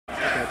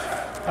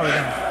How are we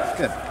doing?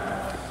 Good.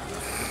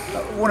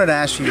 I wanted to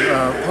ask you,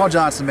 Paul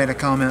Johnson made a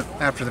comment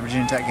after the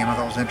Virginia Tech game I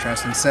thought was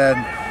interesting. Said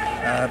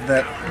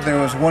that there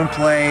was one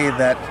play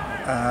that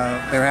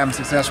they were having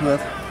success with,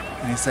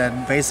 and he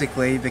said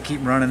basically they keep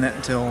running it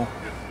until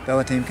the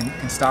other team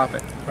can stop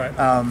it. Right.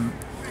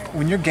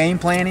 When you're game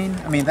planning,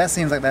 I mean, that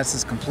seems like that's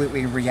just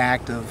completely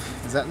reactive.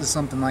 Is that just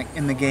something like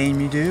in the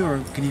game you do,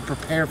 or can you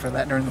prepare for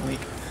that during the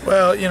week?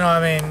 Well,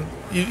 I mean,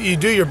 you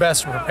do your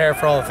best to prepare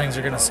for all the things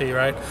you're going to see,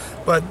 right?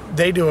 But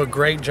they do a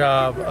great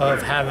job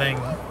of having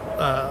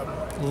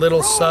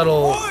little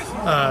subtle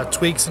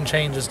tweaks and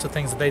changes to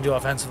things that they do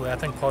offensively. I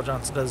think Paul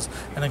Johnson does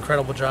an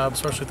incredible job,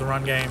 especially with the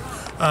run game.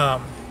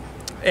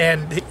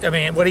 And I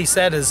mean, what he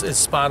said is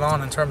spot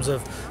on in terms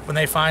of when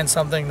they find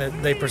something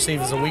that they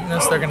perceive as a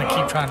weakness, they're going to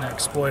keep trying to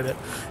exploit it.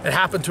 It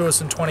happened to us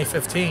in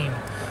 2015.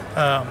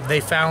 They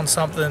found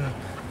something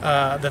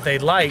that they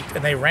liked,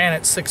 and they ran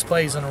it 6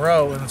 plays in a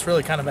row, and it's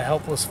really kind of a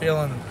helpless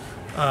feeling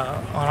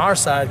on our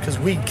side because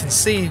we can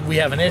see we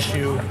have an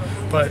issue,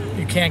 but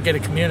you can't get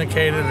it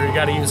communicated, or you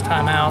got to use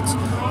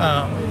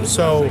timeouts.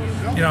 So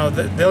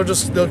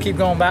they'll keep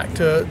going back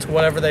to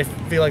whatever they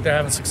feel like they're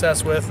having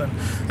success with, and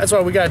that's why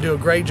we got to do a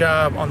great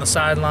job on the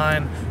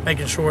sideline,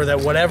 making sure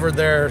that whatever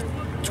their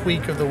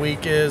tweak of the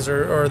week is,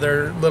 or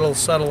their little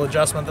subtle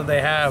adjustment that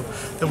they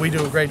have, that we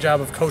do a great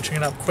job of coaching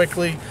it up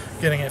quickly,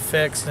 getting it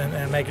fixed,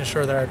 and making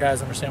sure that our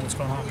guys understand what's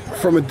going on.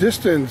 From a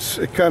distance,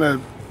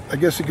 I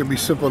guess it could be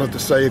simple enough to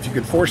say if you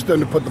can force them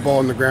to put the ball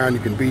on the ground,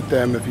 you can beat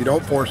them. If you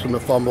don't force them to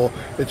fumble,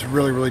 it's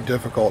really, really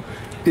difficult.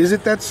 Is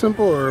it that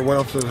simple, or what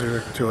else is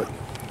there to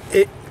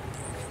it?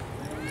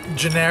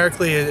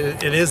 Generically,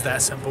 it is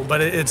that simple,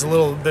 but it's a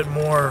little bit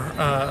more.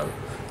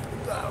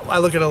 I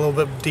look at it a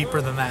little bit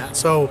deeper than that.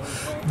 So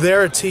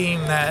they're a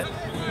team that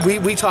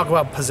we talk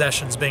about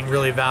possessions being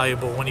really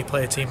valuable when you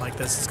play a team like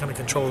this. It's going to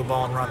control the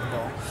ball and run the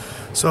ball.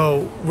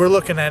 So we're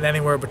looking at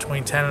anywhere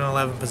between 10 and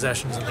 11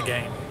 possessions in the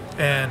game.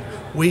 And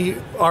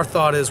our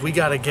thought is we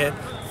got to get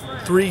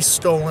 3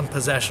 stolen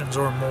possessions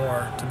or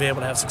more to be able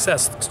to have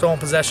success. Stolen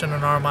possession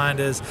in our mind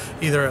is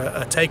either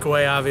a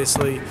takeaway,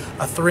 obviously,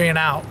 a 3 and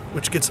out,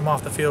 which gets them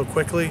off the field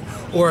quickly,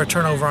 or a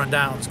turnover on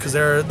downs, because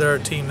they're a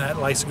team that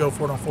likes to go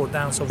for it on 4th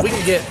down. So if we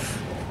can get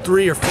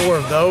 3 or 4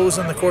 of those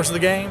in the course of the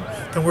game,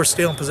 then we're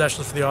stealing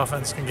possessions for the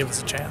offense and give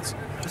us a chance.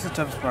 What's the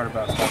toughest part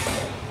about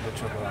stopping the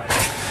triple option?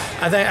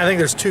 I think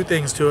there's 2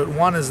 things to it.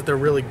 One is that they're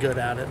really good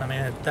at it. I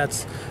mean,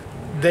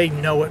 they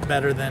know it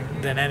better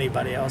than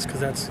anybody else, because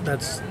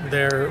that's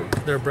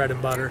their bread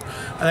and butter.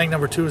 I think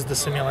number 2 is the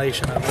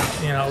simulation of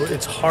it.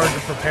 It's hard to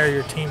prepare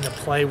your team to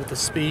play with the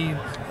speed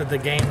that the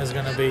game is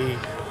going to be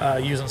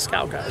using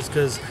scout guys,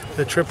 because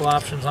the triple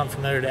option is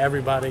unfamiliar to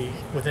everybody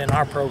within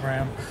our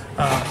program.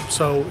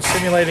 So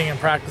simulating in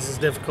practice is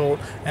difficult,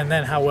 and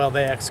then how well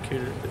they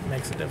execute it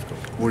makes it difficult.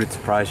 Would it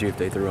surprise you if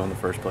they threw on the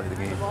first play of the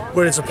game?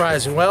 Would it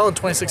surprise you? Well, in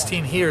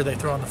 2016 here, they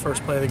threw on the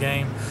first play of the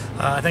game.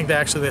 I think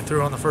they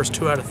threw on the first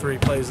 2 out of 3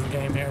 plays of the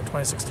game here in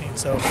 2016.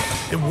 So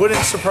it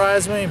wouldn't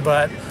surprise me,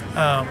 but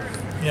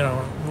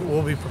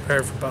we'll be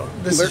prepared for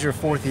both. This is your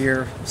 4th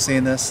year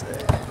seeing this.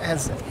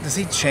 Does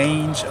he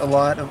change a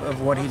lot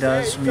of what he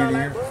does from year to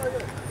year?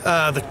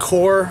 The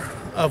core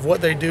of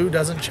what they do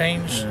doesn't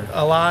change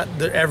a lot.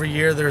 Every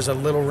year there's a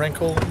little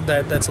wrinkle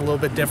that's a little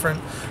bit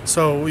different.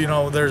 So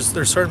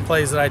there's certain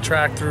plays that I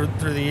track through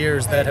the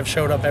years that have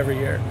showed up every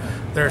year.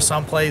 There are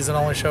some plays that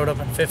only showed up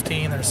in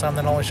 15. There's some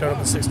that only showed up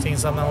in 16.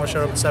 Some that only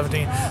showed up in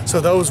 17. So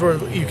those were,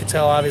 you could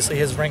tell, obviously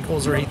his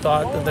wrinkles, or he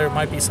thought that there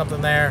might be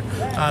something there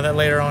that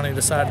later on he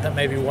decided that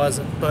maybe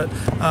wasn't. But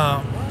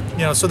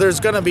so there's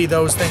going to be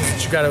those things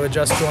that you got to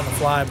adjust to on the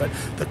fly, but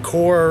the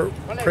core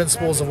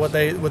principles of what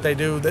they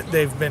do, that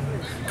they've been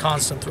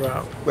constant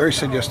throughout. Larry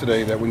said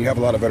yesterday that when you have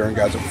a lot of veteran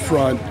guys up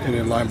front and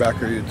in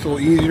linebacker, it's a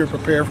little easier to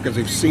prepare because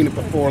they've seen it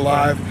before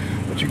live,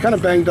 but you're kind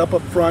of banged up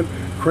front.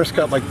 Chris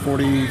got like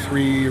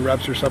 43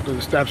 reps or something,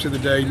 the snaps of the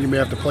day. You may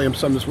have to play him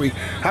some this week.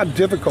 How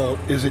difficult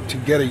is it to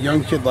get a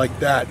young kid like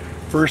that,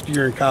 first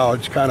year in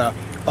college, kind of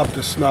up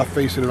to snuff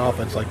facing an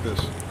offense like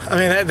this? I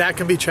mean, that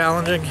can be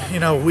challenging.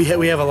 We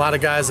have a lot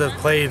of guys that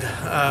have played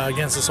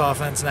against this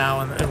offense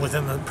now, and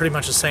within pretty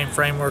much the same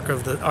framework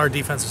of our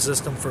defensive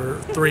system for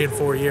 3 and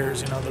 4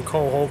 years. The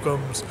Cole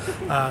Holcombs,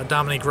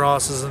 Dominique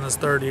Ross is in his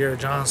 3rd year,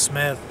 John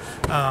Smith.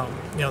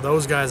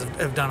 Those guys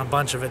have done a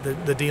bunch of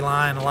it. The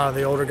D-line, a lot of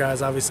the older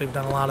guys obviously have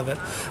done a lot of it.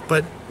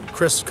 But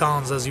Chris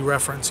Collins, as you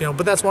referenced,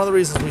 but that's one of the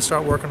reasons we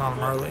start working on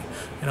them early.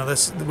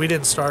 We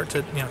didn't start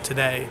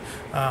today.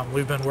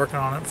 We've been working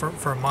on it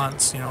for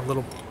months.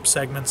 Little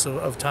segments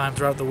of time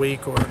throughout the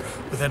week or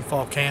within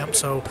fall camp.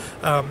 So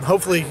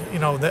hopefully,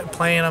 that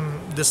playing them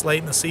this late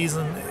in the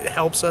season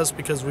helps us,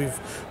 because we've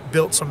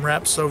built some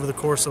reps over the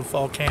course of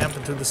fall camp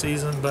and through the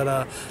season. But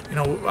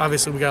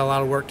obviously we got a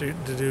lot of work to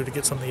do to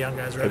get some of the young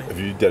guys ready. Have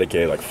you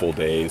dedicated like full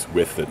days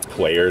with the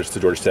players to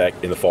Georgia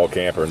Tech in the fall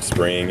camp or in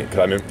spring? Because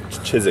I mean,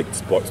 Chiswick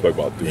spoke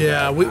about doing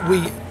that.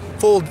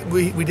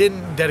 We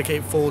didn't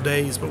dedicate full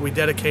days, but we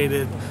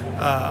dedicated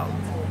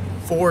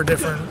 4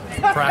 different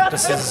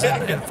practices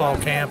in fall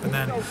camp, and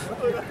then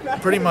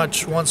pretty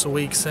much once a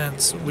week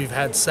since we've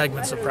had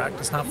segments of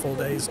practice, not full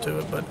days to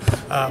it,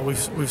 but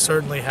we've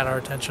certainly had our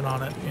attention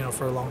on it,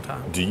 for a long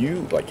time. Do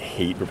you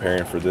hate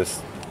preparing for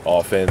this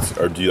offense,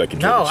 or do you enjoy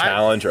No, the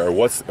challenge, or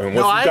what's? I mean,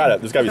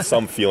 there's got to be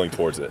some feeling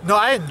towards it. No,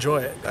 I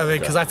enjoy it. I mean,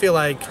 because I feel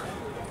like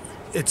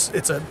it's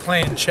a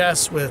playing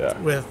chess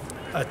with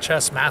a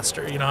chess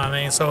master, you know what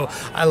I mean? So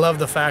I love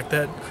the fact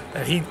that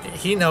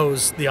he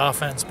knows the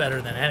offense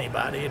better than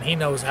anybody, and he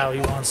knows how he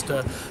wants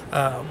to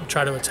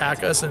try to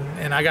attack us.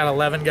 And I got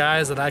 11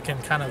 guys that I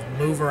can kind of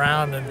move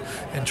around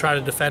and try to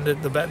defend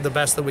it the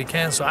best that we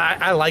can. So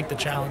I like the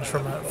challenge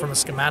from a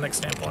schematic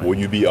standpoint. Will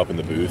you be up in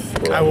the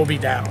booth? I will be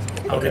down.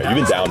 Okay. You've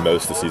been down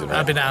most of the season, right?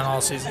 I've been down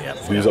all season, yeah.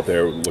 Who's up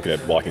there looking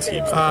at blocking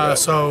schemes?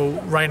 So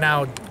right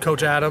now,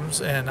 Coach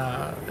Adams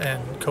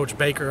and Coach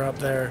Baker up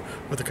there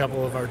with a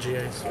couple of our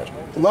GAs.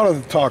 A lot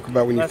of the talk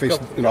about when you face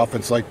an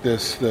offense like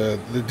this, the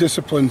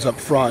disciplines up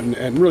front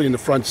and really in the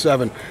front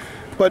 7.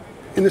 But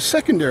in the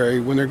secondary,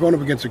 when they're going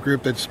up against a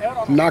group that's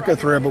not going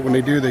to throw, but when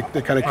they do, they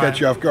kind of catch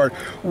you off guard.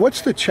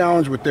 What's the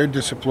challenge with their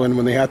discipline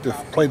when they have to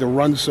play the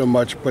run so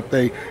much, but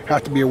they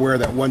have to be aware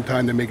that one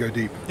time they may go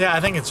deep? Yeah,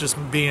 I think it's just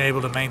being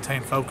able to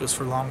maintain focus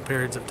for long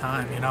periods of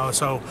time,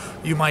 So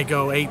you might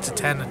go 8 to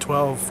 10 to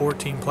 12,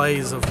 14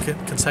 plays of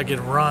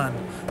consecutive run,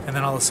 and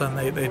then all of a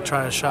sudden they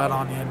try a shot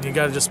on you, and you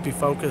got to just be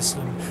focused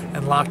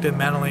and locked in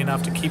mentally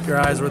enough to keep your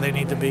eyes where they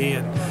need to be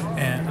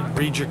and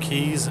read your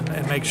keys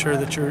and make sure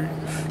that you're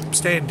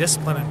staying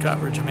disciplined in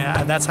coverage. I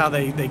mean, that's how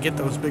they get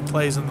those big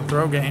plays in the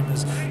throw game,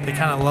 is they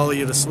kind of lull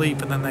you to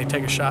sleep and then they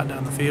take a shot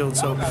down the field.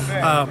 So,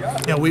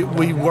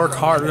 we work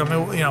hard. I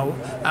mean,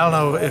 I don't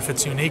know if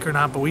it's unique or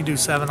not, but we do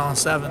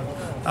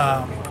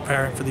 7-on-7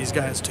 preparing for these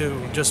guys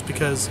too, just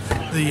because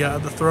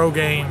the throw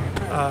game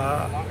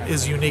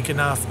is unique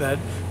enough that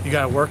you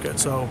got to work it.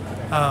 So,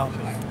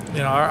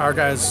 our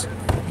guys,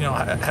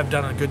 have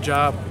done a good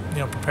job,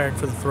 preparing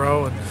for the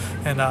throw,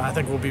 and I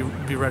think we'll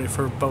be ready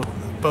for both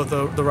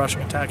the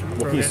rushing attack and the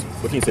throw game.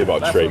 What can you say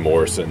about Trey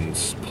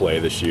Morrison's play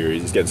this year?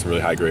 He's getting some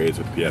really high grades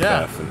with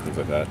PFF and things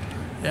like that.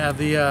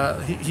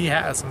 Yeah, he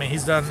has. I mean,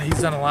 he's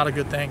done a lot of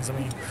good things. I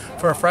mean,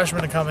 for a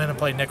freshman to come in and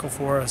play nickel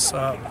for us,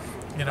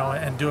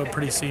 and do it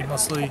pretty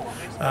seamlessly,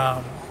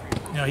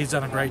 he's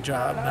done a great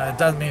job. Now, it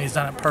doesn't mean he's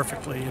done it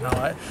perfectly.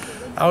 I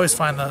always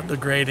find the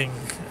grading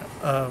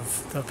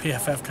of the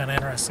PFF kind of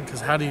interesting,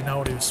 because how do you know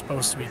what he was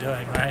supposed to be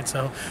doing, right?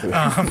 So,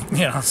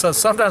 so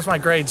sometimes my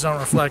grades don't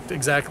reflect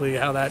exactly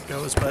how that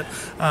goes, but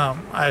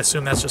I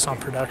assume that's just on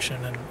production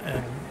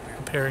and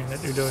preparing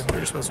that you're doing what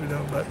you're supposed to be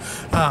doing. But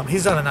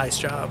he's done a nice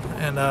job,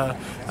 and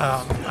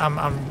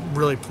I'm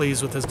really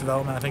pleased with his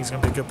development. I think he's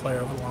going to be a good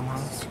player over the long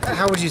run.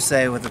 How would you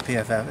say with the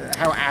PFF?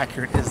 How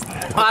accurate is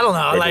that? I don't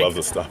know. Greg loves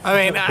this stuff.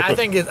 I mean, I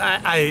think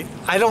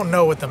I don't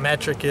know what the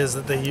metric is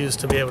that they use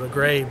to be able to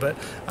grade, but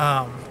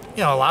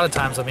a lot of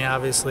times, I mean,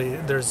 obviously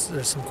there's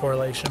some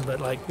correlation, but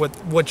like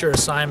what your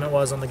assignment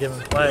was on the given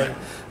play,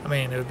 I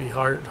mean, it would be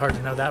hard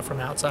to know that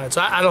from outside.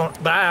 So I don't,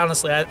 but I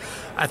honestly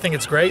think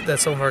it's great that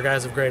some of our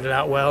guys have graded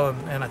out well,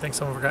 and I think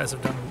some of our guys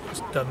have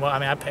done well. I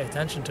mean, I pay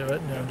attention to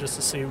it, just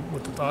to see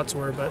what the thoughts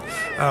were, but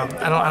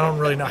I don't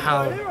really know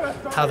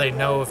how they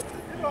know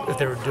if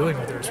they were doing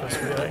what they were supposed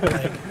to be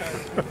doing.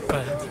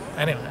 But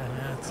anyway,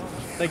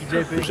 Thank you,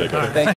 JP. Appreciate it.